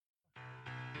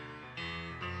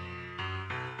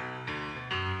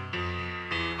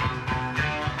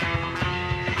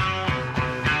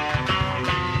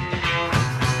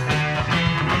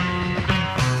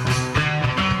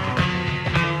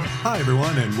Hi,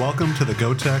 everyone, and welcome to the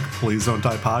Go Tech Please Don't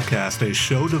Die podcast, a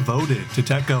show devoted to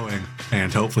tech going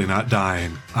and hopefully not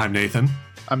dying. I'm Nathan.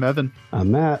 I'm Evan.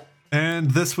 I'm Matt.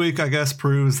 And this week, I guess,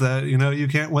 proves that, you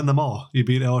can't win them all. You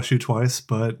beat LSU twice,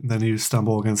 but then you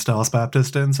stumble against Dallas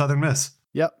Baptist and Southern Miss.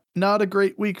 Yep. Not a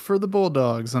great week for the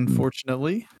Bulldogs,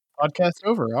 unfortunately. Podcast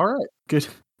over. All right.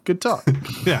 Good talk.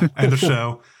 Yeah, end of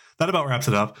show. That about wraps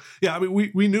it up. Yeah, I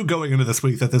mean, we knew going into this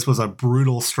week that this was a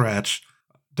brutal stretch.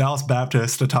 Dallas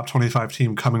Baptist, a top 25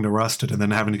 team, coming to Ruston and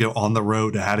then having to go on the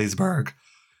road to Hattiesburg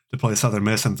to play Southern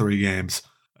Miss in 3 games.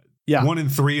 Yeah.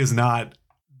 1-3 is not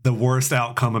the worst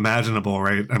outcome imaginable,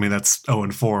 right? I mean, that's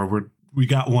 0-4. We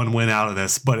got one win out of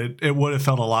this, but it would have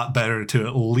felt a lot better to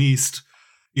at least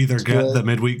either get the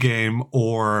midweek game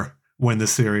or win the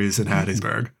series in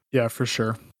Hattiesburg. Yeah, for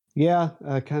sure. Yeah,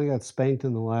 I kind of got spanked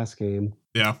in the last game.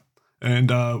 Yeah, and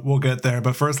we'll get there.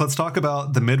 But first, let's talk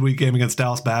about the midweek game against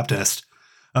Dallas Baptist.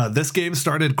 This game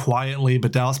started quietly,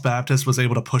 but Dallas Baptist was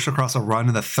able to push across a run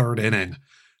in the 3rd inning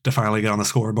to finally get on the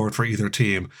scoreboard for either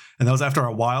team. And that was after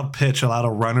a wild pitch allowed a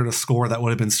runner to score that would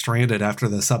have been stranded after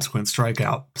the subsequent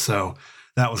strikeout. So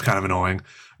that was kind of annoying.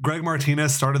 Greg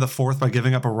Martinez started the 4th by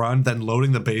giving up a run, then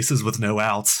loading the bases with no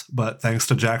outs. But thanks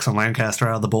to Jackson Lancaster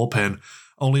out of the bullpen,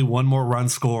 only one more run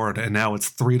scored, and now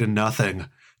it's 3-0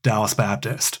 Dallas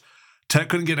Baptist. Tech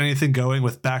couldn't get anything going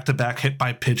with back-to-back hit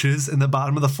by pitches in the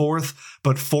bottom of the 4th,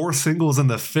 but 4 singles in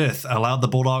the 5th allowed the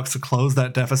Bulldogs to close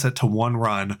that deficit to 1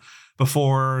 run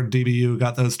before DBU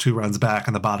got those 2 runs back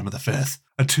in the bottom of the 5th.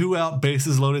 A 2-out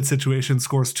bases-loaded situation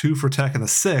scores 2 for Tech in the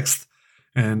 6th,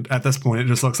 and at this point, it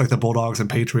just looks like the Bulldogs and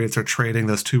Patriots are trading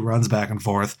those 2 runs back and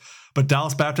forth. But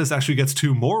Dallas Baptist actually gets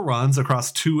 2 more runs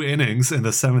across 2 innings in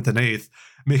the 7th and 8th,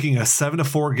 making a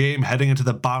 7-4 game heading into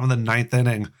the bottom of the 9th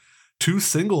inning. 2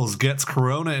 singles gets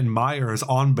Corona and Myers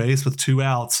on base with 2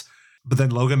 outs, but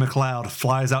then Logan McLeod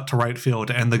flies out to right field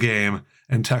to end the game,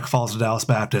 and Tech falls to Dallas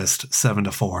Baptist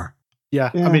 7-4.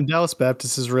 Yeah, I mean, Dallas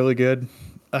Baptist is really good.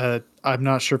 I'm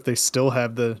not sure if they still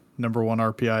have the number 1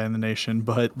 RPI in the nation,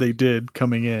 but they did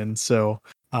coming in. So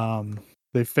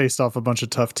they faced off a bunch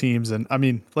of tough teams. And I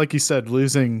mean, like you said,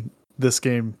 losing this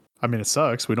game, I mean, it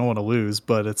sucks. We don't want to lose,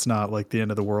 but it's not like the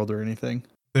end of the world or anything.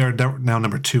 They're now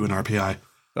number 2 in RPI.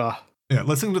 Yeah,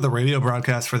 listening to the radio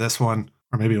broadcast for this one,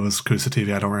 or maybe it was Coosa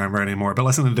TV, I don't remember anymore, but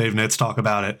listening to Dave Nitz talk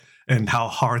about it and how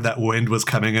hard that wind was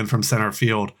coming in from center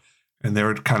field. And they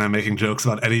were kind of making jokes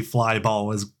about any fly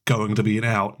ball is going to be an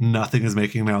out. Nothing is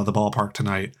making it out of the ballpark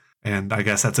tonight. And I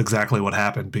guess that's exactly what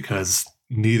happened because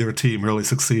neither team really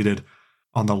succeeded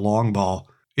on the long ball.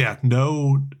 Yeah,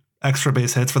 no extra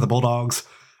base hits for the Bulldogs,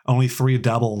 only 3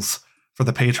 doubles for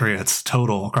the Patriots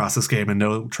total across this game, and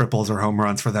no triples or home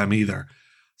runs for them either.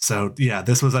 So, yeah,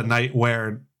 this was a night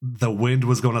where the wind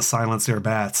was going to silence your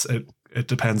bats. It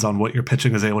depends on what your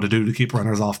pitching is able to do to keep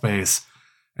runners off base.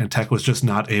 And Tech was just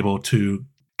not able to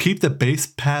keep the base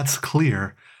paths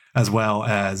clear as well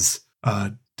as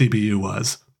DBU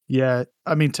was. Yeah,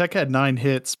 I mean, Tech had 9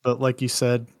 hits, but like you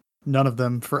said, none of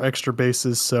them for extra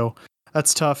bases. So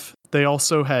that's tough. They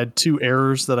also had 2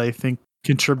 errors that I think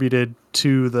contributed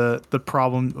to the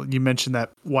problem. You mentioned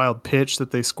that wild pitch that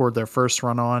they scored their first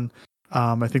run on.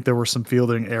 I think there were some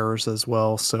fielding errors as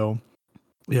well. So,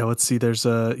 yeah, let's see. There's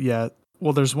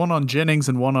there's one on Jennings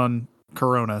and one on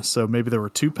Corona. So maybe there were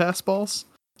 2 pass balls.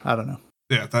 I don't know.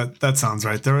 Yeah, that sounds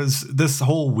right. This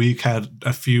whole week had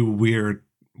a few weird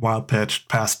wild pitch,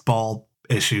 passed ball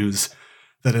issues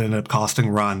that ended up costing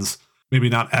runs. Maybe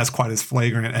not as quite as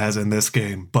flagrant as in this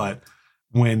game, but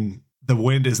when the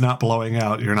wind is not blowing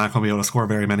out, you're not going to be able to score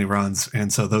very many runs.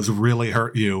 And so those really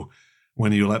hurt you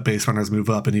when you let base runners move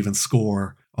up and even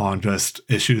score on just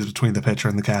issues between the pitcher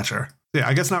and the catcher. Yeah,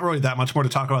 I guess not really that much more to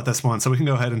talk about this one, so we can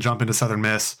go ahead and jump into Southern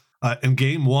Miss. In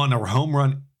Game 1, a home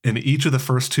run in each of the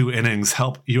first 2 innings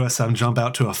helped USM jump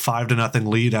out to a 5-0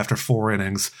 lead after 4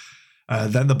 innings.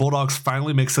 Then the Bulldogs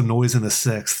finally make some noise in the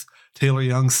 6th. Taylor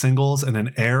Young singles and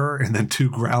an error and then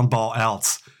 2 ground ball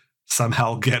outs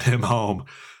somehow get him home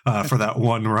for that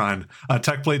 1 run.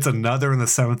 Tech plates another in the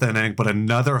 7th inning, but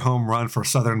another home run for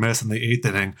Southern Miss in the 8th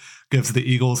inning gives the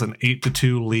Eagles an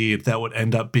 8-2 lead that would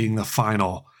end up being the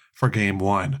final for Game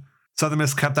 1. Southern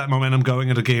Miss kept that momentum going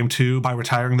into Game 2 by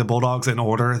retiring the Bulldogs in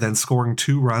order, then scoring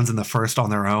 2 runs in the 1st on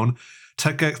their own.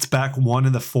 Tech gets back 1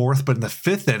 in the 4th, but in the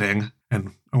 5th inning,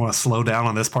 and I want to slow down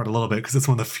on this part a little bit because it's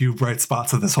one of the few bright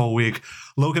spots of this whole week,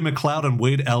 Logan McLeod and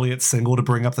Wade Elliott single to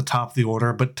bring up the top of the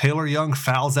order, but Taylor Young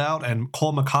fouls out and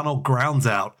Cole McConnell grounds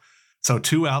out. So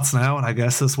 2 outs now, and I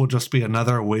guess this will just be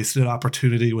another wasted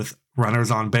opportunity with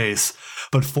runners on base.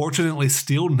 But fortunately,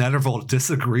 Steele Netterville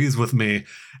disagrees with me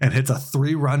and hits a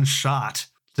 3-run shot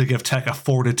to give Tech a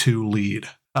 4-2 lead.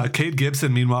 Cade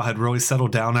Gibson, meanwhile, had really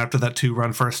settled down after that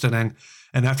 2-run first inning.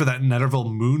 And after that Netterville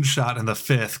moonshot in the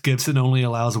 5th, Gibson only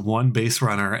allows 1 base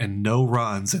runner and no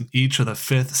runs in each of the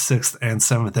 5th, 6th, and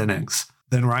 7th innings.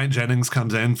 Then Ryan Jennings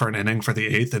comes in for an inning for the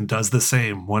 8th and does the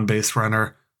same. 1 base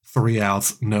runner, 3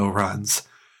 outs, no runs.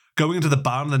 Going into the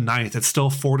bottom of the 9th, it's still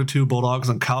 4-2 Bulldogs,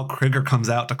 and Kyle Krieger comes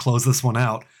out to close this one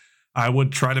out. I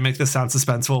would try to make this sound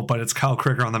suspenseful, but it's Kyle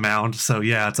Krieger on the mound. So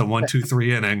yeah, it's a 1-2-3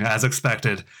 inning as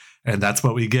expected. And that's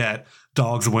what we get.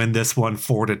 Dogs win this one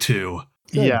 4-2.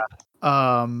 Yeah.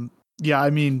 I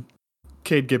mean,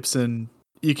 Cade Gibson,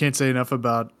 you can't say enough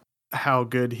about how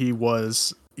good he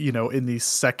was, in the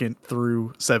 2nd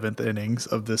through 7th innings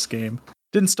of this game.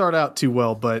 Didn't start out too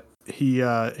well, but he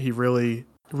really,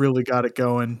 really got it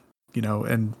going,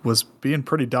 and was being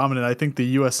pretty dominant. I think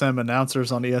the USM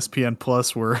announcers on ESPN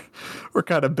Plus were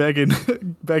kind of begging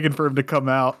for him to come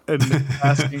out and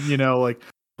asking,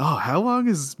 oh, how long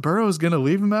is Burroughs going to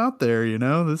leave him out there?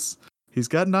 He's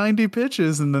got 90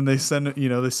 pitches, and then they send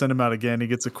him out again. He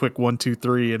gets a quick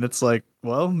 1-2-3, and it's like,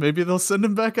 well, maybe they'll send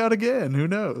him back out again. Who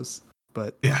knows?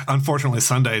 But yeah, unfortunately,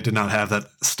 Sunday did not have that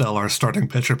stellar starting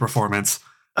pitcher performance.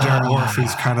 Jared Wolf,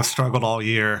 who's kind of struggled all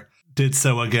year, did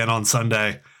so again on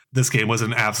Sunday. This game was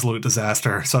an absolute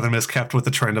disaster. Southern Miss kept with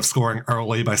the trend of scoring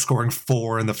early by scoring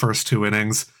 4 in the first 2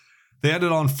 innings. They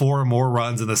added on 4 more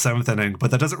runs in the 7th inning,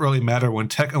 but that doesn't really matter when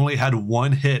Tech only had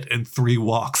 1 hit and 3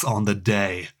 walks on the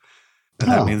day. And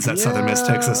that means that Southern Miss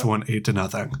takes this one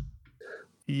 8-0.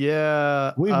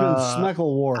 Yeah. We've been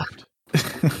smeckle warped.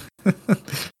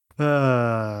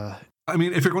 I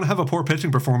mean, if you're going to have a poor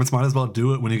pitching performance, might as well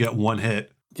do it when you get 1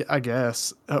 hit. Yeah, I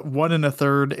guess. 1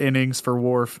 1/3 innings for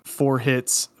Worf, 4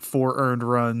 hits, 4 earned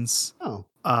runs.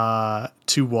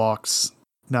 2 walks.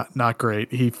 Not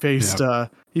great. He faced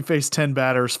 10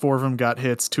 batters, 4 of them got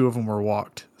hits, 2 of them were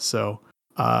walked. So,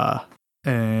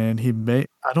 and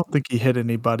I don't think he hit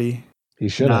anybody. He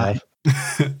should have.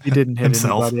 He didn't hit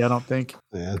anybody, I don't think.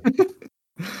 Yeah.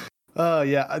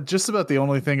 Just about the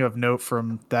only thing of note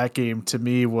from that game to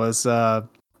me was I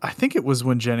think it was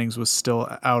when Jennings was still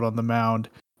out on the mound.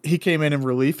 He came in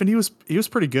relief, and he was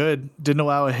pretty good. Didn't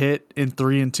allow a hit in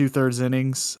 3 2/3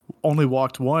 innings. Only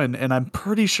walked 1, and I'm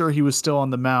pretty sure he was still on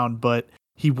the mound, but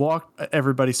he walked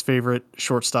everybody's favorite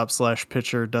shortstop /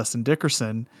 pitcher, Dustin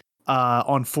Dickerson,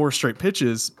 on 4 straight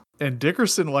pitches. And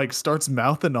Dickerson starts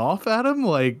mouthing off at him.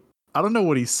 I don't know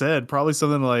what he said. Probably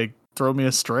something like, "Throw me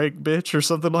a strike, bitch," or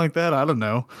something like that. I don't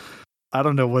know. I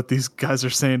don't know what these guys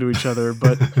are saying to each other,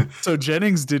 but so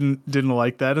Jennings didn't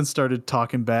like that and started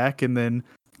talking back. And then,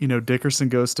 Dickerson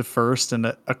goes to first, and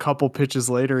a couple pitches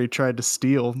later, he tried to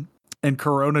steal, and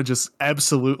Corona just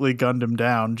absolutely gunned him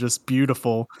down. Just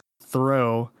beautiful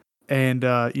throw. And,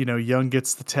 Young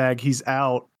gets the tag. He's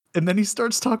out. And then he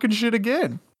starts talking shit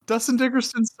again. Dustin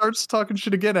Dickerson starts talking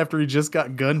shit again after he just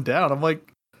got gunned down. I'm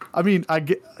like,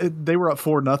 they were up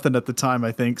 4-0 at the time,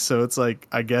 I think. So it's like,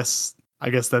 I guess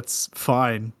that's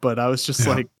fine. But I was just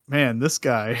like, man, this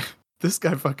guy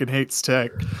fucking hates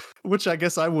Tech, which I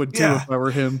guess I would too if I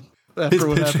were him. His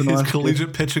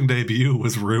collegiate pitching debut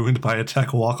was ruined by a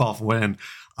Tech walk-off win.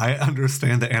 I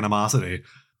understand the animosity.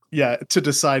 Yeah, to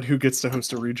decide who gets to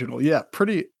host a regional. Yeah,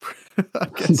 pretty, I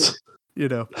guess,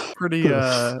 pretty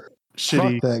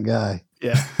shitty. Fuck that guy.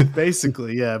 Yeah,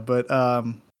 basically, yeah. But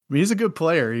he's a good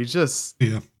player. He just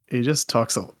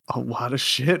talks a lot of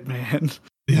shit, man.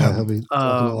 Yeah, he'll be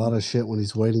talking a lot of shit when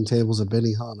he's waiting tables at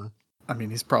Benihana. I mean,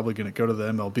 he's probably going to go to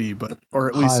the MLB, or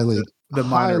at least the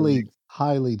minor league.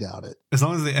 Highly doubt it. As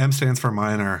long as the M stands for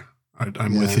minor,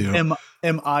 I'm with you.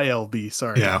 MILB,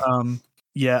 sorry.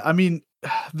 Yeah. I mean,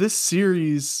 this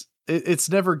series, it's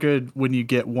never good when you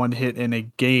get 1 hit in a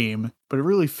game, but it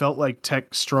really felt like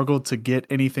Tech struggled to get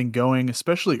anything going,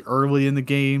 especially early in the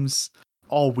games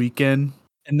all weekend.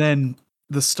 And then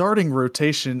the starting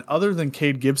rotation, other than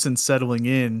Cade Gibson settling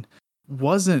in,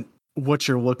 wasn't what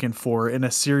you're looking for in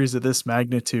a series of this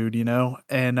magnitude,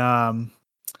 And,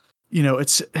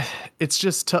 it's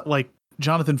just like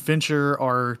Jonathan Fincher,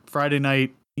 our Friday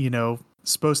night,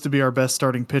 supposed to be our best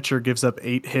starting pitcher, gives up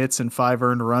 8 hits and 5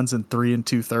 earned runs in 3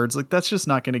 2/3. Like, that's just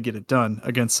not going to get it done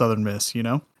against Southern Miss,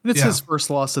 And it's his first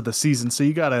loss of the season. So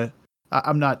you gotta,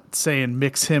 I'm not saying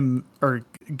mix him or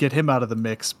get him out of the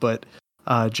mix, but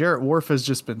Jarrett Wharf has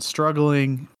just been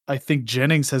struggling. I think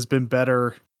Jennings has been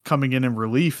better coming in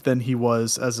relief than he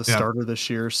was as a starter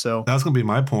this year. So that was going to be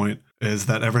my point, is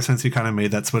that ever since he kind of made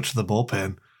that switch to the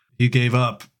bullpen, he gave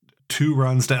up 2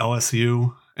 runs to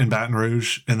LSU in Baton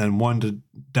Rouge and then 1 to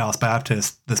Dallas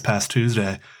Baptist this past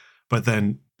Tuesday. But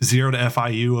then 0 to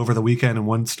FIU over the weekend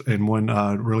and one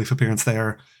relief appearance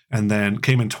there, and then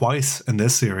came in twice in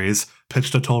this series,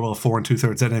 pitched a total of 4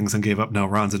 2/3 innings and gave up no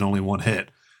runs and only 1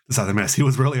 hit to Southern Miss. He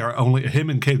was really him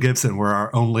and Cade Gibson were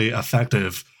our only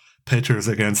effective pitchers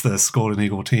against this Golden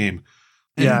Eagle team.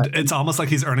 And it's almost like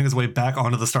he's earning his way back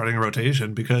onto the starting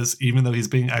rotation, because even though he's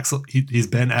been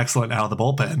excellent out of the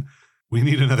bullpen, we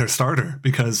need another starter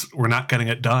because we're not getting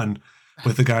it done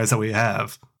with the guys that we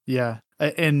have. Yeah.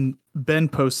 And Ben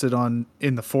posted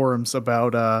in the forums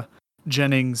about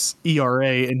Jennings'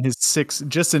 ERA in his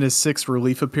 6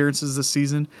 relief appearances this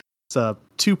season. It's a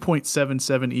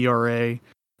 2.77 ERA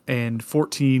and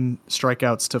 14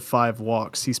 strikeouts to 5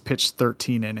 walks. He's pitched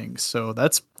 13 innings. So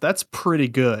that's pretty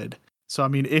good. So, I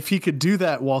mean, if he could do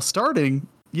that while starting,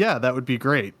 yeah, that would be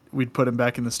great. We'd put him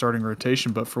back in the starting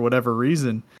rotation. But for whatever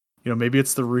reason, maybe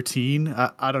it's the routine.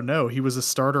 I don't know. He was a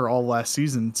starter all last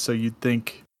season, so you'd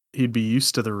think he'd be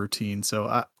used to the routine.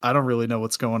 So I don't really know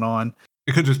what's going on.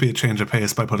 It could just be a change of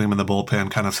pace by putting him in the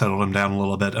bullpen, kind of settled him down a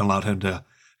little bit and allowed him to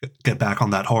get back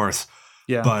on that horse.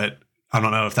 Yeah. But I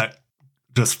don't know if that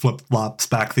just flip-flops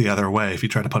back the other way if you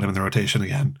try to put him in the rotation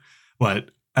again.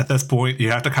 But at this point,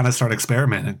 you have to kind of start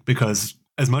experimenting, because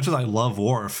as much as I love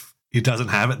Worf, he doesn't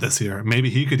have it this year. Maybe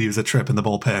he could use a trip in the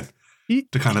bullpen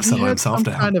to kind of settle himself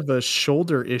down. Kind of a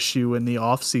shoulder issue in the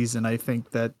offseason, I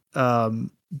think, that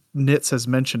Nitz has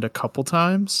mentioned a couple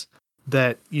times,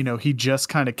 that, he just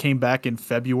kind of came back in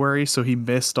February, so he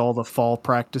missed all the fall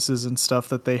practices and stuff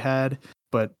that they had.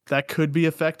 But that could be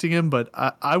affecting him. But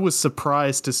I was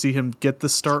surprised to see him get the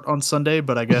start on Sunday,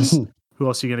 but I guess who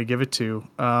else are you going to give it to?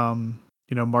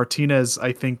 Martinez,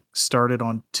 I think, started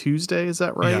on Tuesday. Is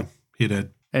that right? Yeah, he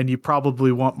did. And you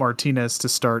probably want Martinez to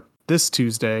start this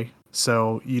Tuesday,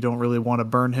 so you don't really want to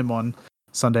burn him on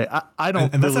Sunday. I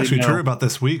don't. And that's really actually know. True about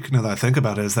this week. Now that I think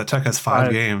about it, is that Tech has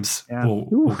 5 games. Yeah.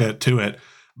 We'll get to it,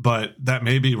 but that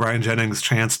may be Ryan Jennings'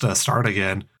 chance to start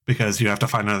again, because you have to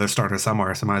find another starter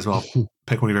somewhere. So might as well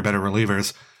pick one of your better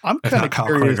relievers. I'm kind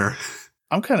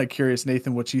of curious,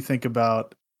 Nathan, what you think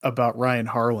about Ryan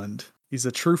Harland. He's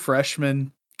a true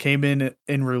freshman, came in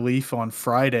relief on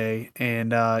Friday,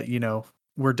 and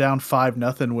we're down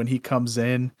 5-0 when he comes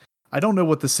in. I don't know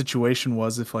what the situation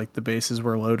was, if like the bases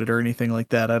were loaded or anything like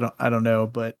that. I don't know,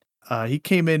 but he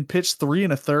came in, pitched 3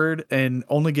 1/3, and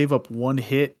only gave up 1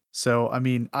 hit. So, I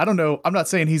mean, I don't know. I'm not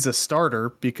saying he's a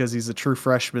starter, because he's a true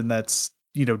freshman that's,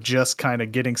 just kind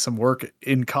of getting some work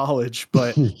in college,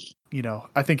 but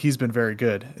I think he's been very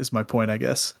good, is my point, I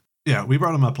guess. Yeah, we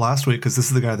brought him up last week because this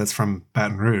is the guy that's from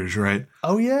Baton Rouge, right?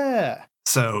 Oh, yeah.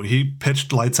 So he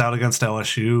pitched lights out against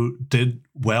LSU, did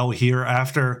well here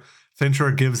after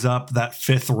Fincher gives up that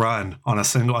 5th run on a 2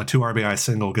 RBI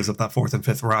single, gives up that 4th and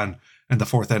 5th run in the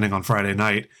 4th inning on Friday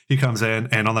night. He comes in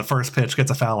and on the first pitch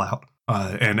gets a foul out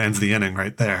and ends the inning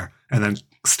right there, and then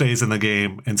stays in the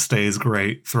game and stays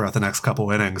great throughout the next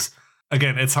couple innings.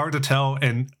 Again, it's hard to tell,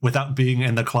 and without being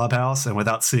in the clubhouse and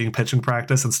without seeing pitching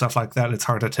practice and stuff like that, it's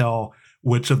hard to tell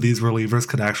which of these relievers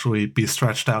could actually be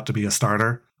stretched out to be a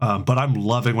starter. But I'm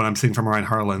loving what I'm seeing from Ryan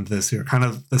Harland this year. Kind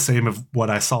of the same of what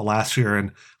I saw last year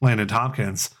in Landon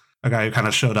Tompkins, a guy who kind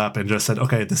of showed up and just said,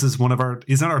 okay, this is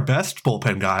he's not our best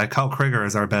bullpen guy. Kyle Krieger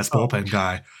is our best bullpen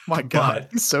guy. My God,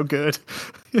 he's so good.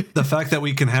 The fact that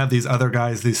we can have these other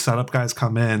guys, these setup guys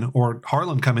come in, or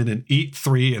Harland come in and eat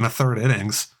 3 1/3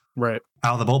 innings, right,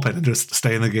 out of the bullpen and just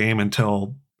stay in the game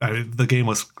until the game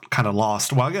was kind of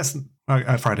lost. Well, I guess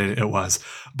Friday it was,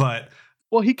 but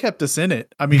he kept us in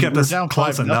it. I mean, he kept us down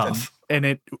close 5-0, enough, and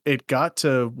it got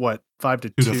to what,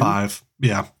 5-2 to 5.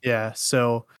 Yeah.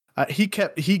 So he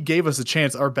gave us a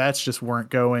chance. Our bats just weren't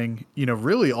going,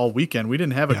 really all weekend. We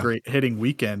didn't have a great hitting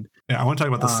weekend. Yeah, I want to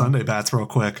talk about the Sunday bats real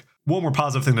quick. One more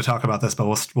positive thing to talk about this, but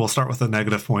we'll start with the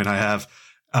negative point I have.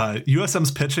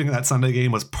 USM's pitching that Sunday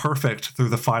game was perfect through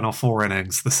the final 4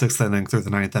 innings, the 6th inning through the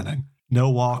 9th inning. No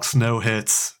walks, no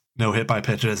hits, no hit by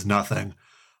pitches, nothing.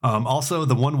 Also,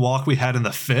 the 1 walk we had in the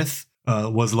 5th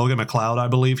was Logan McLeod, I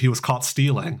believe. He was caught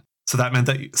stealing. So that meant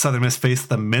that Southern Miss faced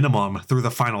the minimum through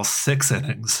the final 6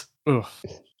 innings.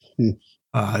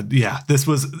 This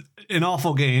was an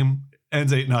awful game.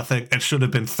 Ends 8-0. It should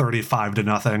have been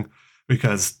 35-0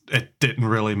 because it didn't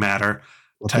really matter.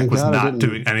 Well, Tech was not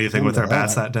doing anything with their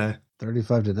bats that day.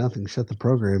 35-0. Shut the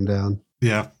program down.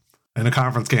 Yeah, in a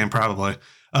conference game probably.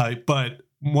 But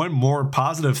one more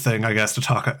positive thing, I guess,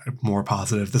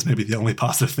 this may be the only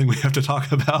positive thing we have to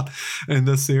talk about in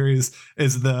this series,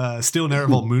 is the Steele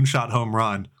Nerville moonshot home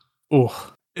run.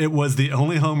 Oh, it was the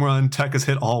only home run Tech has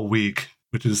hit all week,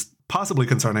 which is possibly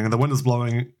concerning. And the wind was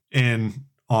blowing in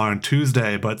on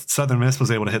Tuesday, but Southern Miss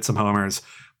was able to hit some homers.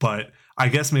 But I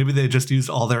guess maybe they just used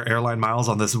all their airline miles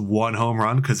on this one home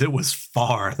run because it was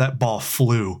far. That ball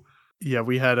flew. Yeah,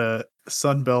 we had a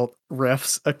Sunbelt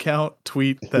refs account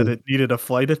tweet that it needed a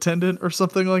flight attendant or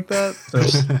something like that.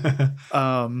 So,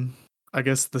 I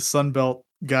guess the Sunbelt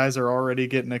guys are already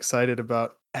getting excited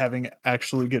about having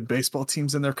actually good baseball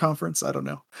teams in their conference. I don't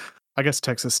know. I guess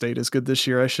Texas State is good this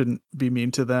year. I shouldn't be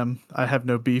mean to them. I have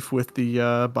no beef with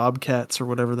the Bobcats or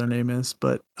whatever their name is,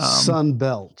 but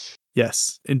Sunbelt.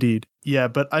 Yes, indeed. Yeah,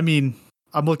 but I mean,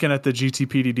 I'm looking at the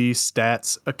GTPDD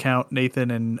stats account,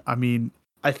 Nathan, and I mean,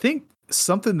 I think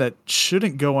something that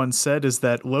shouldn't go unsaid is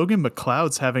that Logan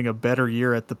McLeod's having a better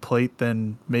year at the plate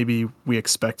than maybe we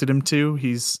expected him to.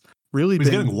 He's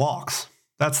getting walks.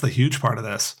 That's the huge part of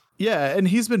this. Yeah, and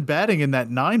he's been batting in that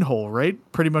 9-hole, right?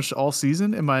 Pretty much all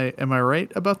season. Am I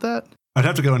right about that? I'd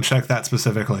have to go and check that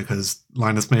specifically because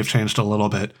Linus may have changed a little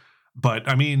bit. But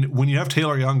I mean, when you have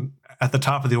Taylor Young at the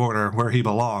top of the order where he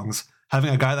belongs,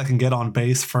 having a guy that can get on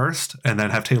base first and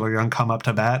then have Taylor Young come up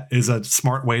to bat is a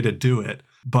smart way to do it.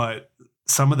 But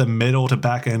some of the middle to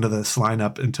back end of this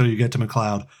lineup until you get to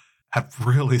McLeod have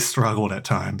really struggled at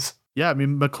times. Yeah, I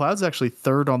mean, McLeod's actually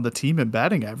third on the team in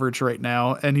batting average right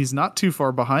now, and he's not too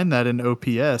far behind that in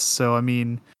OPS. So, I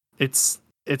mean, it's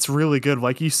really good,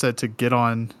 like you said, to get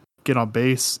on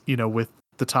base, with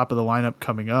the top of the lineup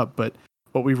coming up. But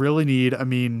what we really need, I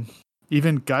mean,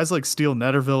 even guys like Steele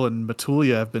Netterville and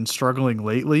Matulia have been struggling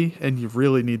lately, and you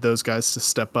really need those guys to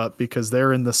step up because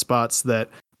they're in the spots that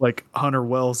like Hunter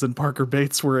Wells and Parker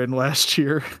Bates were in last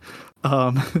year.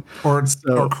 Or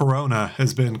Corona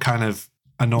has been kind of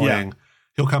annoying. Yeah.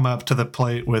 He'll come up to the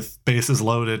plate with bases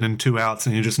loaded and 2 outs,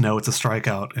 and you just know it's a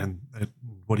strikeout. And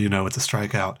what do you know? It's a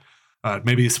strikeout.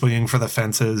 Maybe he's swinging for the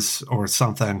fences or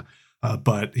something,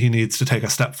 but he needs to take a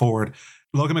step forward.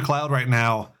 Logan McLeod right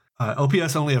now,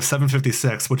 OPS only of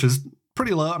 756, which is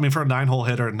pretty low. I mean, for a 9-hole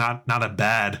hitter, not a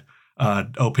bad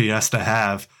OPS to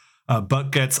have.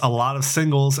 But gets a lot of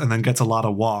singles and then gets a lot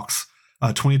of walks.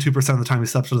 22% of the time he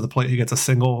steps up to the plate, he gets a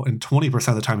single, and 20%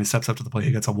 of the time he steps up to the plate,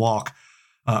 he gets a walk.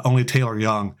 Only Taylor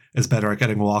Young is better at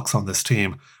getting walks on this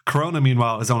team. Corona,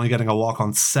 meanwhile, is only getting a walk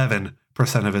on 7%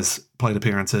 of his plate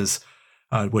appearances,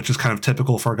 which is kind of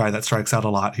typical for a guy that strikes out a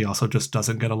lot. He also just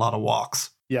doesn't get a lot of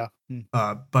walks. Yeah.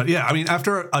 But yeah, I mean,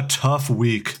 after a tough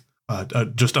week,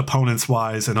 just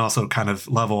opponents-wise and also kind of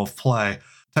level of play,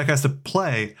 Tech has to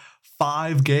play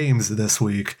 5 games this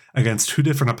week against 2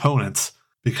 different opponents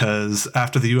because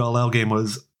after the ULL game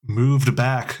was moved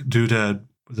back due to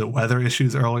weather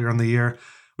issues earlier in the year,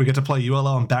 we get to play ULL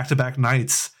on back-to-back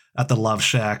nights at the Love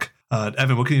Shack.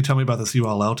 Evan, what can you tell me about this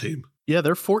ULL team? Yeah,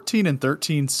 they're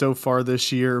 14-13 so far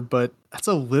this year, but that's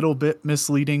a little bit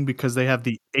misleading because they have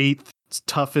the 8th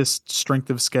toughest strength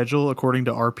of schedule according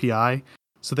to RPI.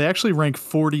 So they actually rank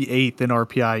 48th in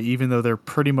RPI, even though they're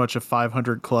pretty much a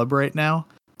 500 club right now.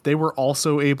 They were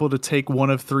also able to take 1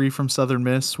 of 3 from Southern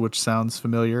Miss, which sounds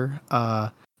familiar.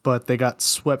 But they got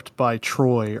swept by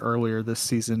Troy earlier this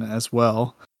season as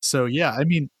well. So yeah, I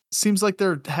mean, seems like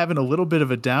they're having a little bit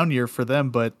of a down year for them,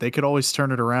 but they could always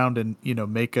turn it around and,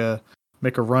 make a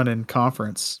run in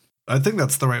conference. I think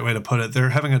that's the right way to put it. They're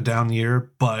having a down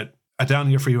year, but a down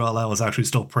year for ULL is actually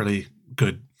still pretty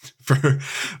good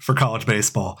for college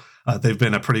baseball. They've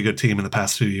been a pretty good team in the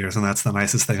past few years, and that's the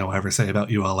nicest thing I'll ever say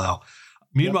about ULL.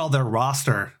 Meanwhile, their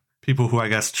roster, people who I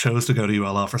guess chose to go to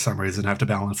ULL for some reason, have to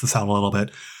balance this out a little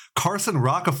bit. Carson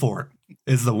Roccaforte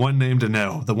is the one name to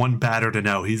know, the one batter to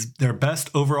know. He's their best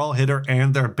overall hitter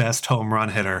and their best home run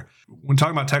hitter. When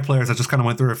talking about Tech players, I just kind of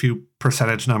went through a few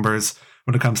percentage numbers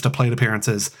when it comes to plate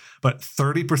appearances. But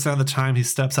 30% of the time he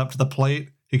steps up to the plate,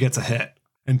 he gets a hit.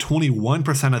 And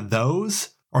 21% of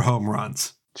those are home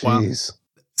runs. Jeez. Wow.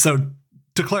 So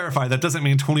to clarify, that doesn't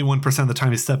mean 21% of the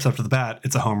time he steps up to the bat,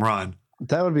 it's a home run.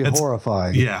 That would be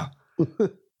horrifying. Yeah.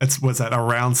 What's that?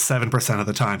 Around 7% of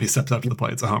the time he steps up to the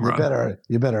plate, it's a home run.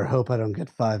 You better hope I don't get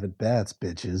 5 at bats,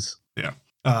 bitches. Yeah.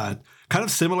 Kind of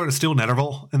similar to Steele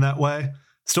Netterville in that way.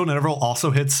 Steele Netterville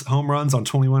also hits home runs on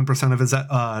 21% of his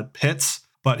hits,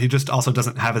 but he just also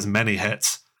doesn't have as many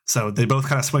hits. So they both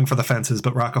kind of swing for the fences,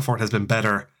 but Roccaforte has been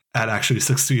better at actually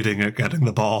succeeding at getting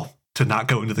the ball to not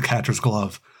go into the catcher's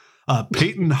glove.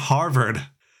 Peyton Harvard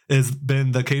has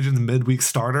been the Cajuns' midweek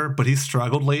starter, but he's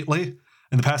struggled lately.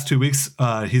 In the past 2 weeks,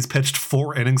 he's pitched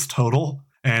 4 innings total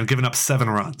and given up 7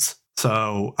 runs.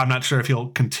 So I'm not sure if he'll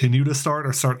continue to start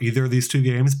or start either of these 2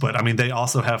 games, but I mean, they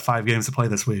also have 5 games to play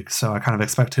this week. So I kind of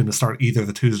expect him to start either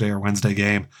the Tuesday or Wednesday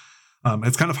game.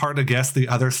 It's kind of hard to guess the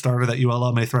other starter that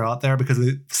ULL may throw out there because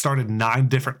they started 9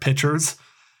 different pitchers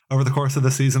over the course of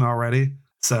the season already.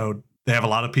 So they have a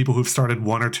lot of people who've started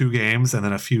 1 or 2 games and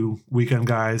then a few weekend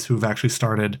guys who've actually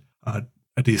started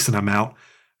a decent amount.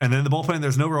 And then the bullpen,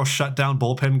 there's no real shutdown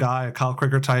bullpen guy, a Kyle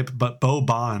Krieger type, but Bo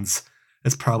Bonds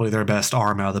is probably their best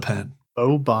arm out of the pen.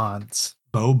 Bo Bonds.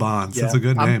 Bo Bonds. Yeah, that's a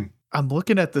good name. I'm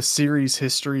looking at the series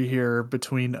history here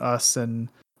between us and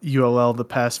ULL the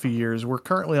past few years. We're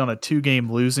currently on a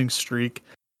 2-game losing streak.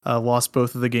 Lost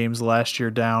both of the games last year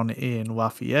down in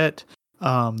Lafayette.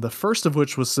 The first of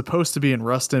which was supposed to be in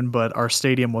Ruston, but our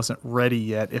stadium wasn't ready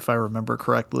yet, if I remember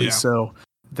correctly. Yeah. So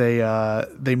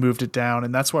they moved it down,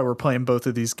 and that's why we're playing both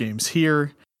of these games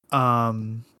here.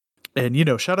 And,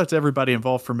 shout out to everybody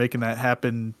involved for making that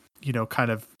happen,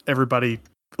 kind of everybody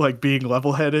like being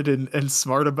level-headed and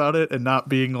smart about it and not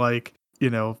being like,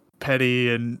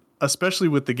 petty. And especially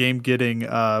with the game getting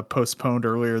postponed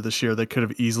earlier this year, they could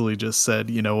have easily just said,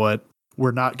 you know what,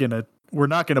 we're not gonna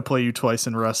play you twice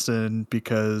in Ruston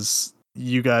because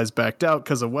you guys backed out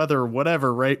because of weather or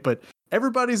whatever, right? But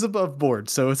everybody's above board,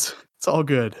 so it's all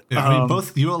good. Yeah, I mean,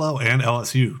 both ULL and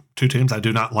LSU, two teams I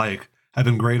do not like, have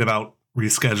been great about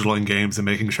rescheduling games and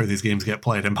making sure these games get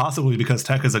played, and possibly because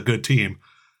Tech is a good team.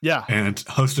 Yeah. And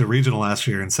hosted a regional last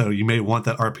year, and so you may want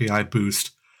that RPI boost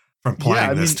from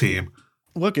playing this team.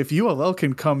 Look, if ULL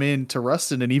can come in to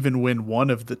Ruston and even win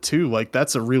one of the two, like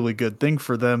that's a really good thing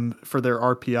for them, for their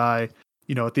RPI,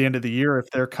 at the end of the year, if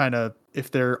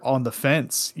they're on the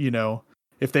fence,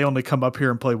 if they only come up here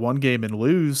and play one game and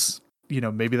lose,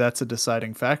 maybe that's a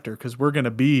deciding factor because we're going to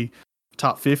be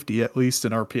top 50, at least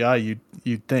in RPI,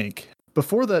 you'd think.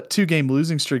 Before that 2-game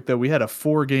losing streak, though, we had a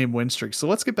 4-game win streak. So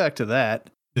let's get back to that.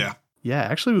 Yeah. Yeah,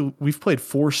 actually, we've played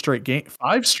 5 straight games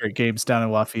down in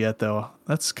Lafayette, though.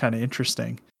 That's kind of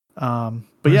interesting. But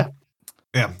yeah.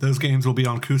 Yeah, those games will be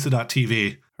on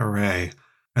Coosa.tv. Hooray.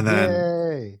 And then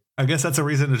Yay. I guess that's a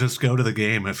reason to just go to the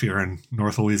game if you're in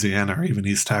North Louisiana or even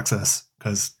East Texas,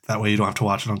 because that way you don't have to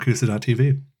watch it on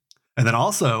Coosa.tv. And then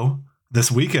also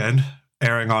this weekend,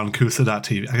 airing on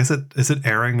Coosa.tv. I guess is it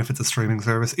airing if it's a streaming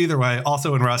service? Either way,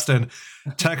 also in Ruston,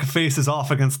 Tech faces off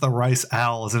against the Rice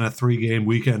Owls in a 3-game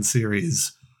weekend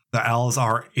series. The Owls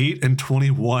are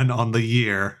 8-21 on the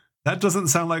year. That doesn't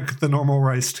sound like the normal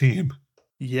Rice team.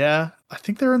 Yeah, I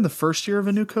think they're in the first year of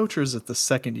a new coach, or is it the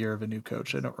second year of a new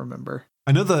coach? I don't remember.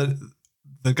 I know the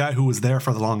guy who was there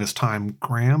for the longest time,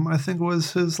 Graham, I think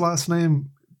was his last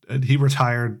name. He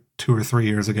retired 2 or 3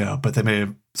 years ago, but they may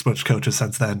have switched coaches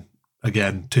since then.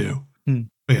 Again, too. But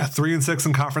yeah, 3-6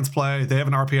 in conference play. They have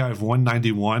an RPI of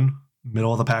 191,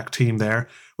 middle of the pack team there,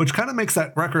 which kind of makes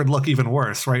that record look even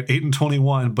worse, right?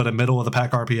 8-21, but a middle of the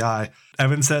pack RPI.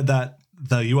 Evan said that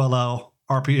the ULL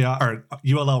RPI or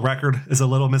ULL record is a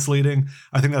little misleading.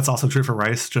 I think that's also true for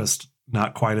Rice, just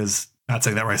not quite as. Not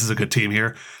saying that Rice is a good team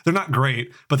here. They're not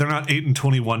great, but they're not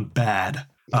 8-21 bad.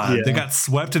 They got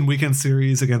swept in weekend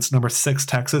series against number 6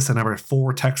 Texas and number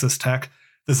 4 Texas Tech.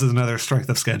 This is another strength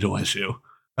of schedule issue.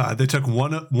 They took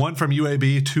one from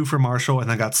UAB, 2 from Marshall, and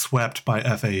then got swept by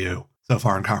FAU so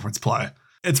far in conference play.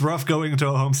 It's rough going into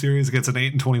a home series against an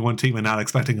 8-21 team and not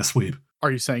expecting a sweep.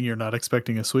 Are you saying you're not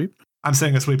expecting a sweep? I'm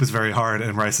saying a sweep is very hard,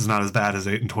 and Rice is not as bad as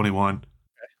 8-21. Okay,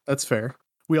 that's fair.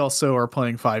 We also are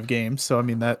playing 5 games, so I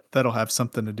mean that'll have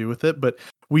something to do with it. But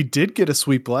we did get a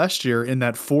sweep last year in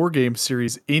that 4-game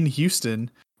series in Houston,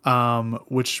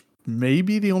 which may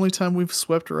be the only time we've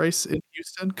swept Rice in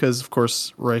Houston, because of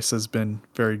course Rice has been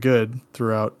very good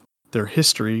throughout their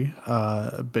history,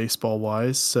 baseball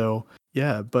wise. So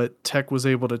yeah, but Tech was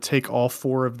able to take all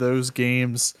 4 of those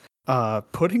games,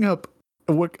 putting up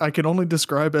what I can only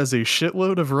describe as a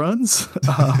shitload of runs.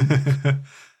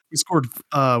 We scored,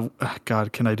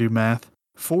 God, can I do math?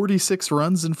 46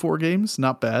 runs in 4 games.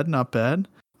 Not bad, not bad.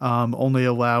 Only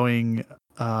allowing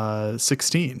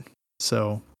 16.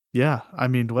 So yeah, I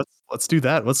mean, let's do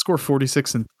that. Let's score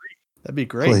 46 and 3. That'd be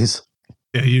great. Please.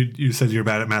 Yeah, you said you're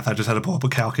bad at math. I just had to pull up a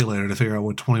calculator to figure out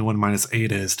what 21 minus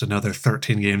 8 is to know they're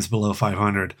 13 games below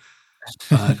 500.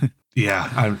 Yeah,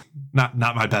 I'm not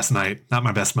my best night, not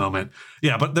my best moment.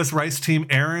 Yeah, but this Rice team,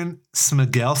 Aaron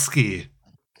Smigelski.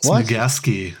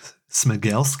 Smigelski.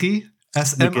 Smigelski?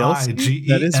 Smigelski?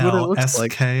 That is what it looks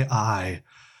like.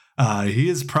 He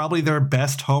is probably their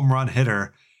best home run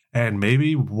hitter and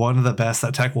maybe one of the best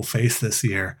that Tech will face this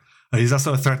year. He's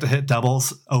also a threat to hit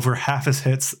doubles. Over half his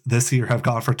hits this year have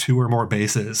gone for 2 or more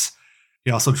bases.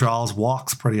 He also draws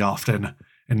walks pretty often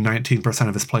in 19%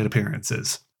 of his plate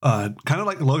appearances. Kind of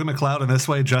like Logan McLeod in this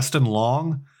way, Justin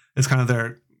Long is kind of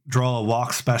their draw a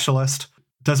walk specialist.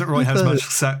 Doesn't really have as much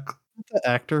set. The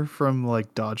actor from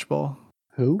like Dodgeball.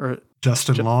 Who? Or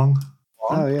Justin Long.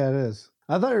 Oh yeah, it is.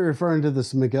 I thought you were referring to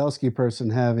this Smigelski person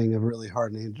having a really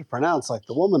hard name to pronounce, like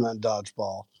the woman on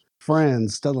Dodgeball.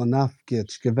 Franz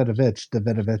Stelanowicz Davidovich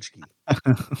Davidovitsky.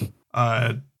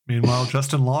 Meanwhile,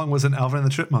 Justin Long was in Alvin and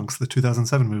the Chipmunks, the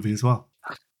 2007 movie as well.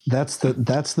 That's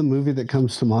the movie that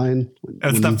comes to mind.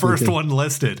 It's the first one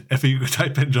listed. If you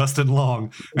type in Justin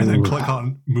Long and then click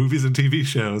on movies and TV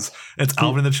shows, it's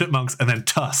Alvin and the Chipmunks and then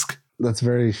Tusk. That's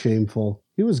very shameful.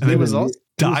 He was good. And it was also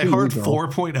Die Hard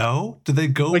 4.0. Did they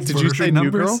go? Wait, did you say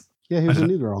numbers? New Girl? Yeah, he was a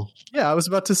new girl. Yeah, I was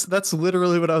about to. That's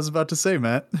literally what I was about to say,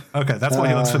 Matt. Okay, that's why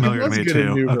he looks familiar to me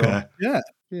too. Okay,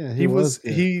 yeah, he was.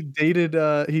 He dated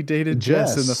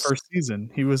Jess in the first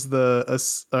season. He was the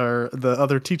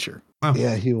other teacher. Oh.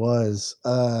 Yeah, he was.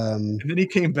 And then he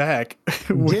came back.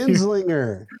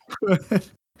 Genslinger.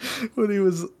 When he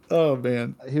was, oh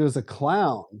man, he was a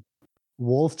clown.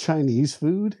 Wolf Chinese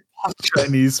food.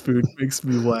 Chinese food makes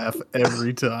me laugh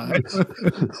every time.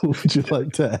 Would you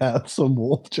like to have some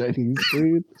wolf Chinese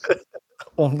food?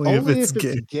 Only if it's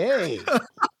gay.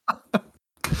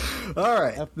 All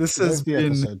right, this has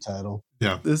been the episode title.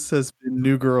 Yeah, this has been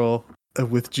New Girl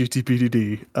with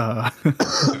GTPDD.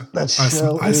 That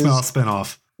show I smell a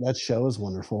spinoff. That show is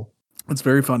wonderful. It's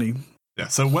very funny. Yeah.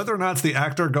 So whether or not it's the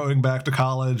actor going back to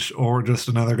college or just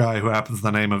another guy who happens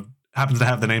to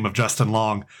have the name of Justin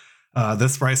Long,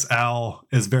 this Rice Owl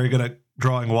is very good at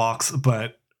drawing walks,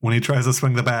 but when he tries to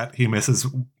swing the bat, he misses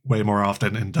way more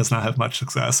often and does not have much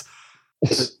success.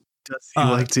 Does he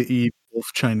like to eat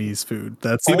wolf Chinese food?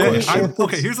 That's the question.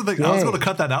 Okay, here's the thing. I was going to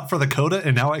cut that out for the coda,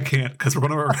 and now I can't because we're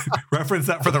going to reference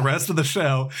that for the rest of the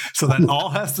show, so that all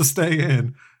has to stay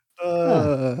in.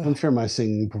 I'm sure my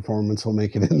singing performance will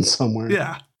make it in somewhere.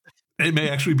 Yeah. It may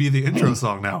actually be the intro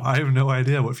song now. I have no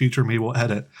idea what future me will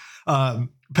edit.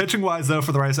 Pitching wise, though,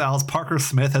 for the Rice Owls, Parker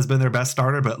Smith has been their best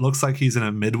starter, but it looks like he's in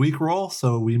a midweek role,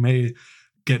 so we may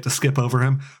get to skip over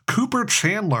him. Cooper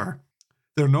Chandler,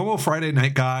 their normal Friday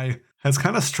night guy, has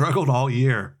kind of struggled all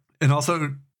year, and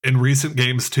also in recent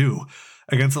games too.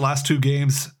 Against the last two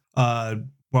games,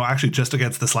 actually just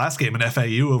against this last game in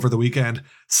FAU over the weekend,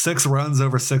 6 runs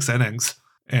over 6 innings.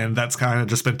 And that's kind of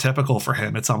just been typical for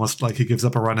him. It's almost like he gives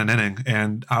up a run an inning,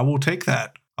 and I will take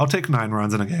that. I'll take 9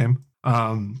 runs in a game.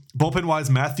 Bullpen-wise,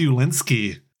 Matthew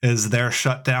Linsky is their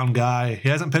shutdown guy. He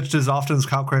hasn't pitched as often as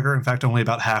Kyle Krieger. In fact, only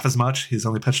about half as much. He's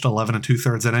only pitched 11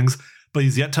 2/3 innings, but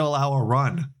he's yet to allow a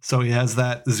run. So he has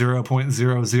that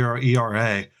 0.00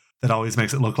 ERA that always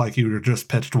makes it look like you were just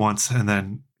pitched once and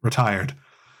then retired.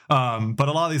 But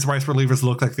a lot of these Rice relievers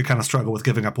look like they kind of struggle with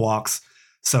giving up walks.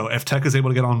 So if Tech is able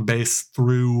to get on base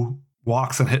through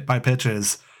walks and hit by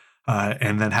pitches,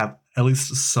 and then have at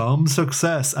least some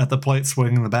success at the plate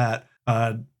swinging the bat,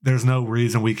 there's no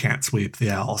reason we can't sweep the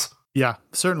Owls. Yeah,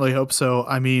 certainly hope so.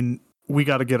 I mean, we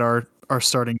got to get our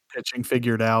starting pitching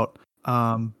figured out.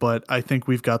 But I think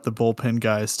we've got the bullpen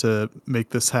guys to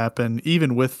make this happen,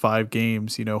 even with 5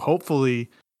 games. You know, hopefully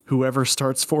whoever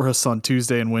starts for us on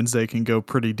Tuesday and Wednesday can go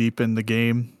pretty deep in the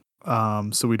game.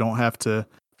 So we don't have to,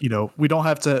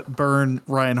 burn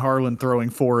Ryan Harlan throwing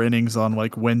 4 innings on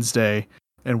like Wednesday,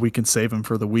 and we can save him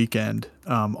for the weekend.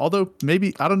 Although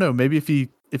maybe, I don't know, maybe if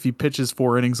he pitches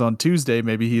 4 innings on Tuesday,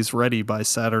 maybe he's ready by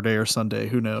Saturday or Sunday.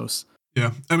 Who knows?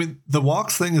 Yeah. I mean, the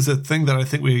walks thing is a thing that I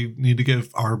think we need to give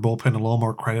our bullpen a little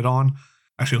more credit on.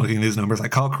 Actually, looking at these numbers,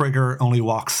 like Kyle Krieger only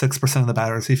walks 6% of the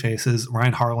batters he faces.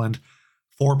 Ryan Harlan,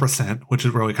 4%, which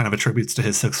is really kind of attributes to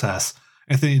his success.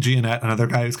 Anthony Giannett, another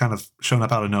guy who's kind of shown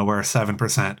up out of nowhere,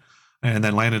 7%. And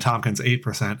then Landon Tompkins,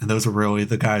 8%. And those are really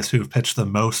the guys who have pitched the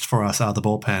most for us out of the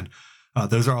bullpen.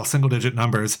 Those are all single-digit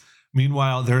numbers.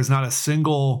 Meanwhile, there is not a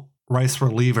single Rice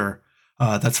reliever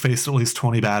that's faced at least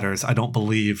 20 batters, I don't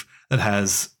believe, that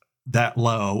has that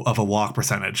low of a walk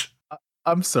percentage.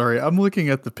 I'm sorry. I'm looking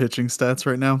at the pitching stats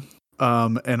right now.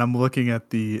 And I'm looking at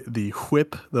the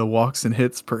whip, the walks and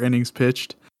hits per innings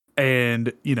pitched.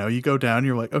 And, you go down,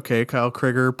 you're like, okay, Kyle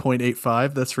Krieger,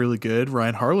 0.85. That's really good.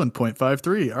 Ryan Harlan,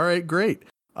 0.53. All right, great.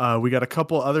 We got a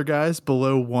couple other guys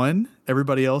below 1,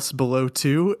 everybody else below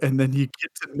 2. And then you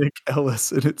get to Nick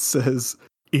Ellis and it says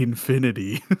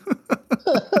infinity.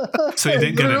 So you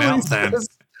didn't get an out then.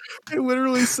 It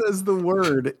literally says the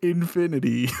word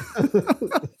infinity.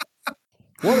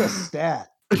 What a stat.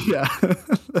 Yeah,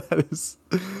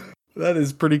 that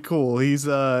is pretty cool. He's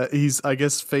I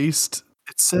guess faced,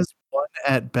 it says 1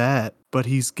 at bat, but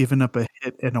he's given up a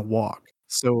hit and a walk.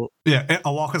 So yeah,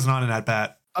 a walk is not an at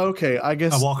bat. Okay, I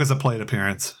guess a walk is a plate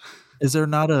appearance. Is there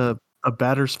not a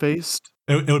batter's faced?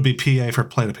 It would be PA for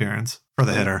plate appearance for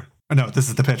the hitter. No, this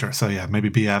is the pitcher. So yeah, maybe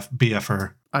BF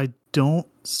for. I don't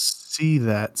see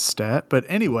that stat, but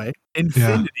anyway,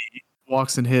 infinity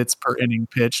walks and hits per inning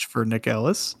pitched for Nick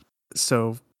Ellis.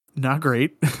 So not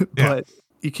great, but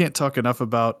you can't talk enough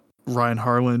about Ryan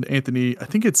Harlan, Anthony. I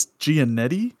think it's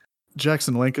Giannetti.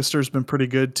 Jackson Lancaster's been pretty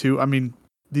good too. I mean,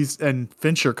 and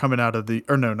Fincher coming out of the,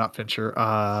 or no, not Fincher,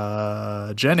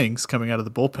 Jennings coming out of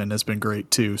the bullpen has been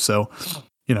great too. So,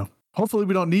 hopefully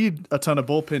we don't need a ton of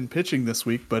bullpen pitching this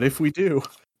week, but if we do,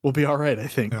 we'll be all right, I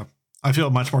think. Yeah. I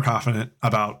feel much more confident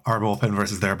about our bullpen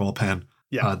versus their bullpen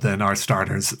than our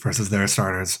starters versus their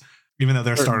starters, even though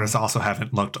their starters also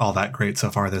haven't looked all that great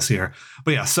so far this year.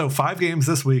 But yeah, so 5 games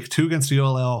this week, 2 against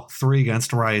ULL, 3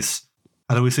 against Rice.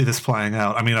 How do we see this playing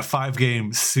out? I mean, a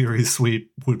 5-game series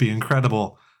sweep would be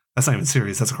incredible. That's not even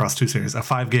series. That's across 2 series. A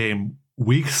 5-game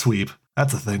week sweep.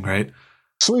 That's a thing, right?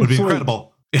 Would be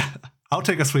incredible. Yeah, I'll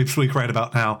take a sweep right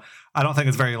about now. I don't think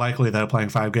it's very likely, though, playing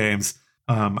 5 games.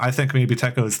 I think maybe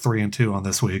Tech goes 3-2 on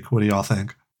this week. What do y'all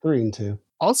think? 3-2.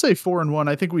 I'll say 4-1.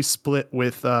 I think we split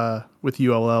with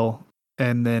ULL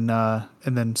and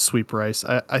then sweep Rice.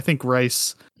 I think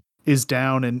Rice is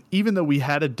down, and even though we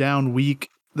had a down week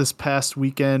this past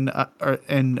weekend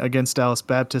and against Dallas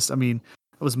Baptist, I mean,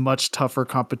 it was much tougher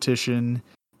competition,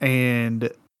 and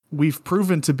we've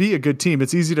proven to be a good team.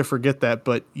 It's easy to forget that,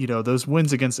 but those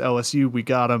wins against LSU, we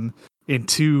got them in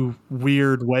 2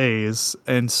 weird ways,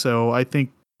 and so I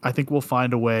think we'll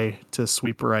find a way to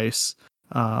sweep Rice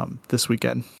this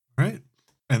weekend. Right,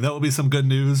 and that will be some good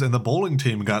news. And the bowling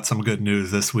team got some good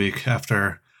news this week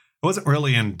after it wasn't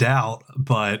really in doubt,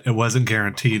 but it wasn't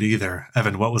guaranteed either.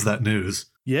 Evan, what was that news?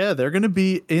 Yeah, they're going to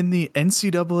be in the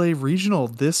NCAA regional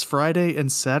this Friday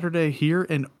and Saturday here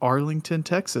in Arlington,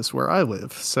 Texas, where I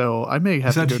live. So I may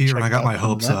have to go here, check and I got my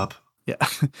hopes up. Yeah,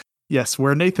 yes,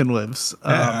 where Nathan lives.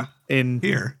 In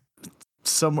here,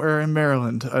 somewhere in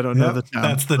Maryland. I don't know the town.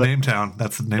 That's the name town.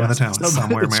 That's the name of the town.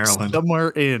 Somewhere Maryland. Somewhere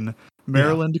in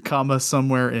Maryland,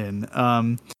 somewhere in.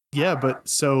 Yeah, but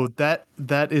so that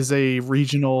is a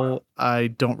regional. I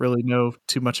don't really know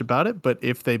too much about it, but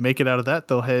if they make it out of that,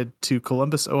 they'll head to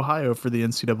Columbus, Ohio for the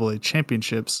NCAA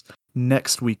championships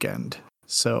next weekend.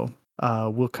 So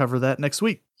we'll cover that next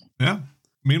week. Yeah.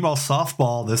 Meanwhile,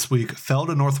 softball this week fell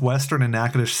to Northwestern and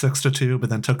Natchitoches 6-2,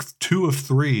 but then took 2 of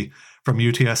 3 from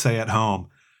UTSA at home.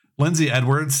 Lindsay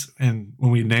Edwards, and when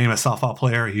we name a softball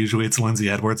player, usually it's Lindsay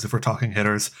Edwards if we're talking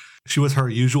hitters. She was her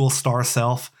usual star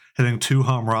self, hitting 2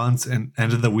 home runs and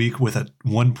ended the week with a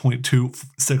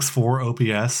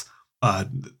 1.264 OPS.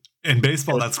 In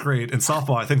baseball, that's great. In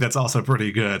softball, I think that's also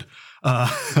pretty good.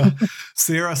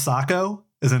 Sierra Sacco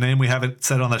is a name we haven't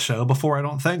said on the show before, I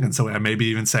don't think, and so I may be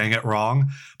even saying it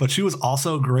wrong. But she was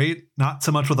also great, not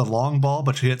so much with a long ball,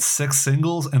 but she hit 6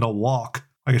 singles and a walk.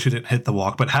 I guess she didn't hit the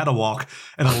walk, but had a walk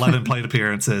in 11 plate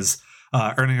appearances,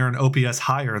 earning her an OPS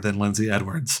higher than Lindsay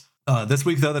Edwards. This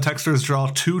week, though, the Texters draw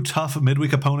 2 tough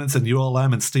midweek opponents in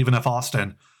ULM and Stephen F.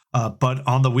 Austin. But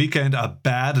on the weekend, a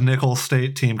bad Nicholls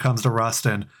State team comes to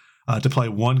Ruston to play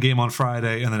 1 game on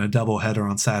Friday and then a doubleheader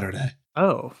on Saturday.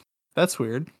 Oh, that's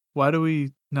weird. Why do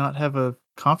we not have a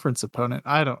conference opponent?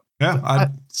 I don't. Yeah,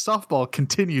 softball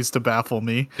continues to baffle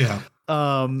me. Yeah.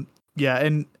 Yeah,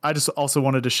 and I just also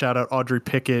wanted to shout out Audrey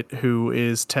Pickett, who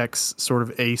is Tech's sort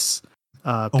of ace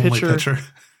pitcher.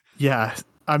 Yeah,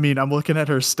 I mean, I'm looking at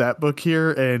her stat book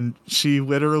here, and she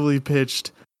literally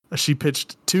pitched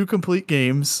 2 complete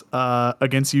games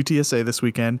against UTSA this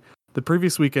weekend. The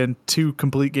previous weekend, 2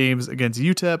 complete games against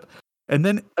UTEP, and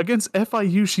then against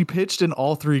FIU, she pitched in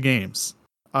all 3 games.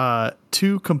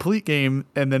 2 complete game,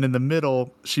 and then in the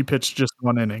middle, she pitched just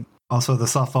 1 inning. Also, the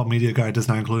softball media guide does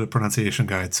not include a pronunciation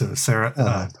guide, so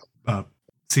Sierra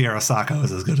Sacco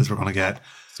is as good as we're going to get.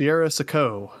 Sierra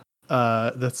Sacco.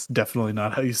 That's definitely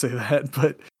not how you say that,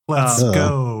 but let's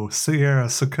go, Sierra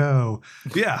Sacco.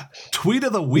 Yeah, tweet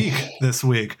of the week this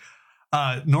week.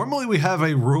 Normally we have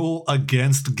a rule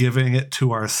against giving it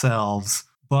to ourselves,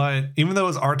 but even though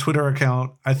it's our Twitter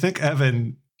account, I think,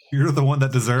 Evan, you're the one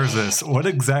that deserves this. What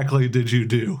exactly did you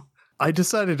do? I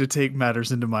decided to take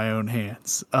matters into my own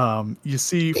hands. You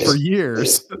see, for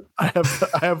years, I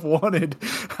have wanted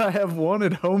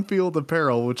Homefield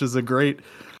Apparel, which is a great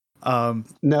no,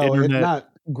 internet. It's not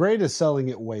great is selling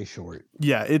it way short.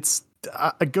 Yeah, it's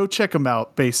go check them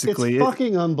out. Basically, it's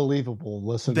fucking unbelievable,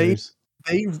 listeners.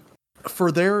 They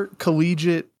for their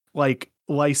collegiate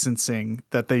licensing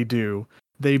that they do,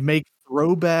 they make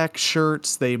throwback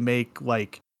shirts. They make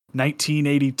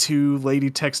 1982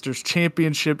 Lady Texters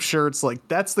Championship shirts.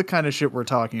 That's the kind of shit we're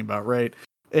talking about, right?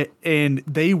 And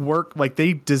they work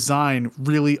they design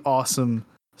really awesome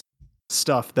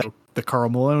stuff that the Karl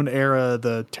Malone era,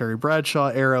 the Terry Bradshaw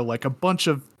era, a bunch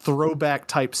of throwback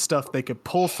type stuff they could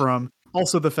pull from.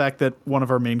 Also, the fact that one of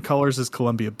our main colors is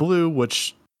Columbia blue,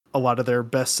 which a lot of their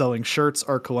best selling shirts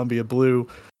are Columbia blue.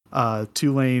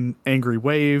 Tulane Angry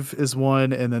Wave is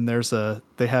one, and then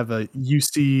they have a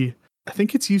UC I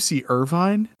think it's UC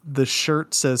Irvine. The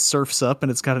shirt says Surfs Up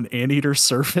and it's got an anteater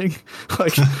surfing.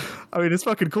 Like, I mean, it's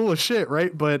fucking cool as shit,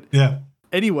 right? But Yeah.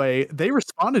 anyway, they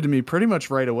responded to me pretty much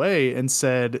right away and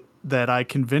said that I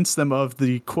convinced them of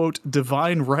the quote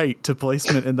divine right to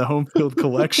placement in the Homefield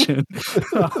collection.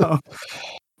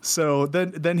 So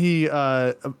then he,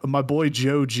 my boy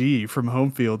Joe G from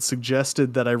Homefield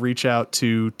suggested that I reach out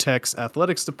to Tech's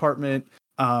athletics department.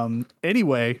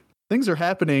 Anyway, things are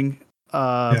happening. We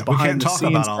Behind can't the talk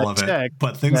scenes about all at of it, Tech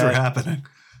but things are happening.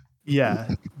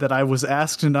 Yeah, that I was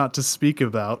asked not to speak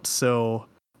about. So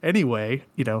anyway,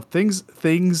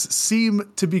 things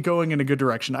seem to be going in a good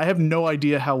direction. I have no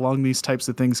idea how long these types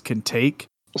of things can take.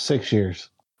 6 years.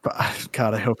 But,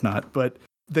 God, I hope not. But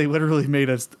they literally made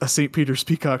a St. Peter's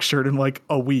Peacock shirt in like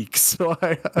a week. So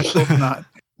I hope not.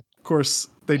 Of course,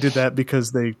 they did that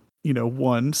because they,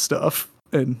 won stuff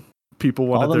and people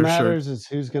wanted their shirt. All that matters is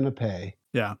who's going to pay.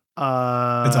 Yeah.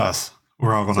 It's us.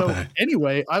 We're all going to pay.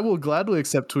 Anyway, I will gladly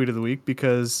accept Tweet of the Week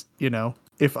because,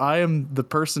 if I am the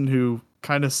person who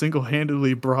kind of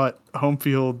single-handedly brought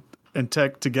Homefield and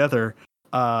Tech together,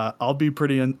 I'll be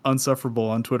pretty unsufferable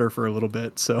on Twitter for a little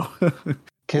bit. So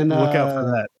look out for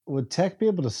that. Would Tech be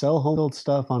able to sell Homefield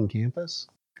stuff on campus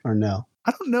or no?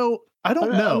 I don't know. I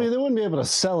know. I mean, they wouldn't be able to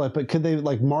sell it, but could they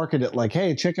market it like,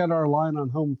 hey, check out our line on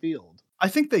Homefield? I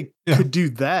think they could do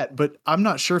that, but I'm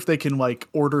not sure if they can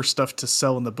order stuff to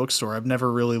sell in the bookstore. I've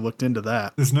never really looked into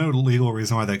that. There's no legal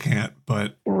reason why they can't,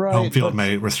 but Homefield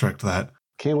may restrict that.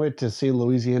 Can't wait to see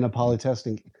Louisiana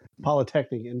Polytechnic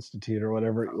Institute or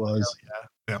whatever it was.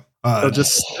 Yeah. They'll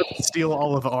just steal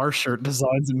all of our shirt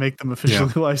designs and make them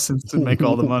officially licensed and make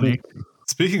all the money.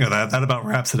 Speaking of that about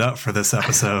wraps it up for this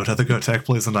episode of the Go Tech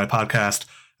Please and Die podcast.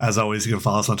 As always, you can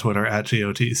follow us on Twitter at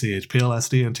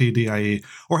GOTCHPLSDNTDIE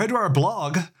or head to our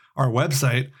blog, our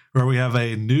website, where we have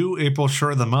a new April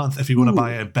shirt of the month if you want to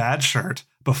buy a bad shirt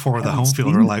before the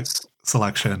Homefield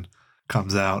selection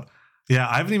comes out. Yeah,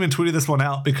 I haven't even tweeted this one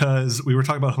out because we were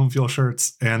talking about Homefield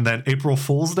shirts, and then April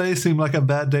Fool's Day seemed like a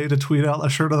bad day to tweet out a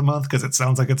shirt of the month because it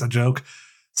sounds like it's a joke.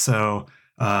 So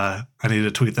I need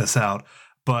to tweet this out.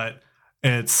 But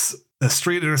it's a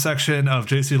street intersection of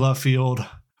JC Love Field,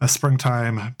 a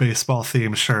springtime baseball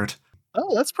themed shirt.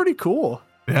 Oh, that's pretty cool.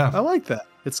 Yeah. I like that.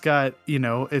 It's got,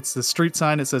 it's the street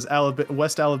sign. It says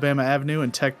West Alabama Avenue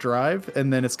and Tech Drive.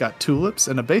 And then it's got tulips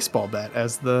and a baseball bat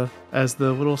as the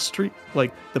little street,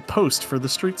 like the post for the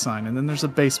street sign. And then there's a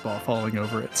baseball falling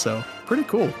over it. So pretty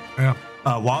cool. Yeah.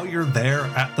 While you're there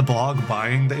at the blog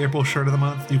buying the April shirt of the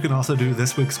month, you can also do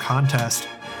this week's contest.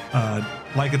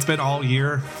 Like it's been all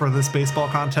year for this baseball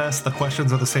contest. The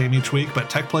questions are the same each week, but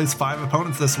Tech plays 5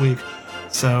 opponents this week.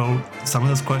 So some of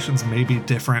those questions may be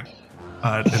different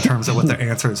in terms of what the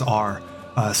answers are.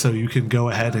 So you can go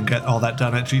ahead and get all that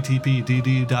done at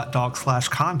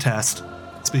gtpdd.dog/contest.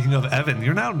 Speaking of Evan,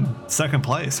 you're now in second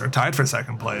place or tied for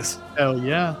second place. Hell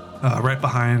yeah. Right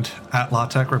behind at La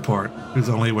Tech Report, who's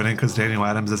only winning because Daniel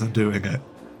Adams isn't doing it.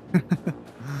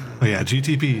 But yeah,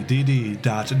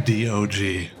 gtpdd.dog.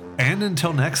 And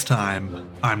until next time,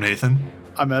 I'm Nathan.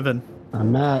 I'm Evan.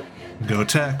 I'm Matt. Go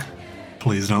Tech.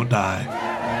 Please don't die.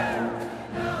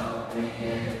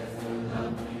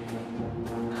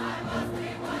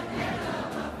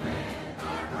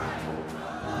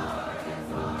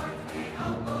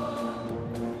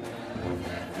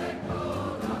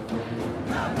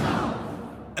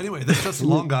 Anyway, this is a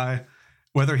long guy.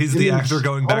 Whether he's the actor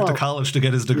going back to college to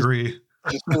get his degree.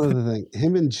 Just another thing.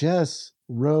 Him and Jess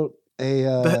wrote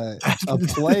a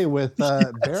play with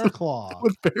Bear Claw.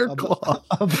 With Bear Claw.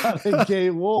 About a gay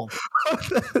wolf.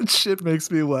 That shit makes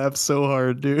me laugh so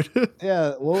hard, dude.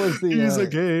 Yeah, what was the... He's a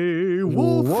gay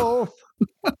wolf.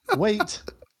 Wait,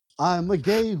 I'm a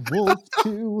gay wolf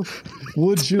too.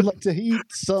 Would you like to eat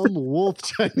some wolf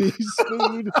Chinese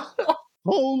food?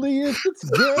 Only if it's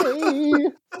gay.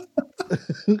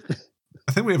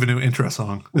 I think we have a new intro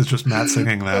song. It's just Matt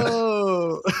singing that.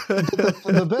 Oh.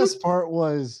 The best part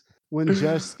was when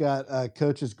Jess got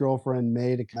Coach's girlfriend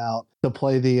May to come out to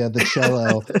play the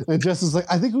cello, and Jess is like,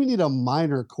 "I think we need a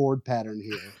minor chord pattern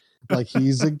here. Like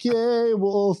he's a gay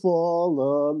wolf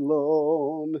all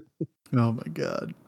alone." Oh my god.